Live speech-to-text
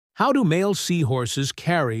How do male seahorses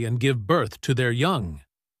carry and give birth to their young?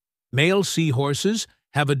 Male seahorses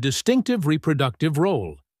have a distinctive reproductive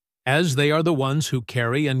role, as they are the ones who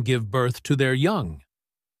carry and give birth to their young.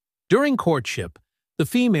 During courtship, the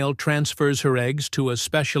female transfers her eggs to a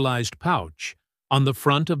specialized pouch on the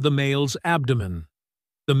front of the male's abdomen.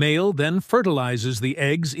 The male then fertilizes the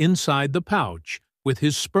eggs inside the pouch with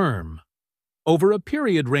his sperm. Over a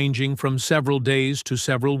period ranging from several days to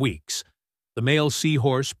several weeks, the male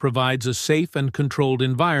seahorse provides a safe and controlled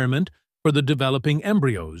environment for the developing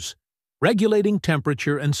embryos, regulating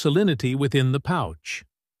temperature and salinity within the pouch.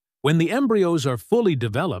 When the embryos are fully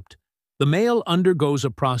developed, the male undergoes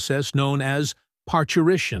a process known as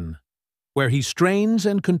parturition, where he strains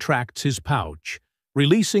and contracts his pouch,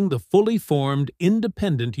 releasing the fully formed,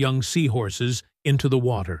 independent young seahorses into the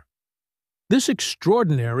water. This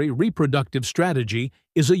extraordinary reproductive strategy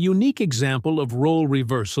is a unique example of role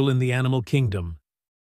reversal in the animal kingdom,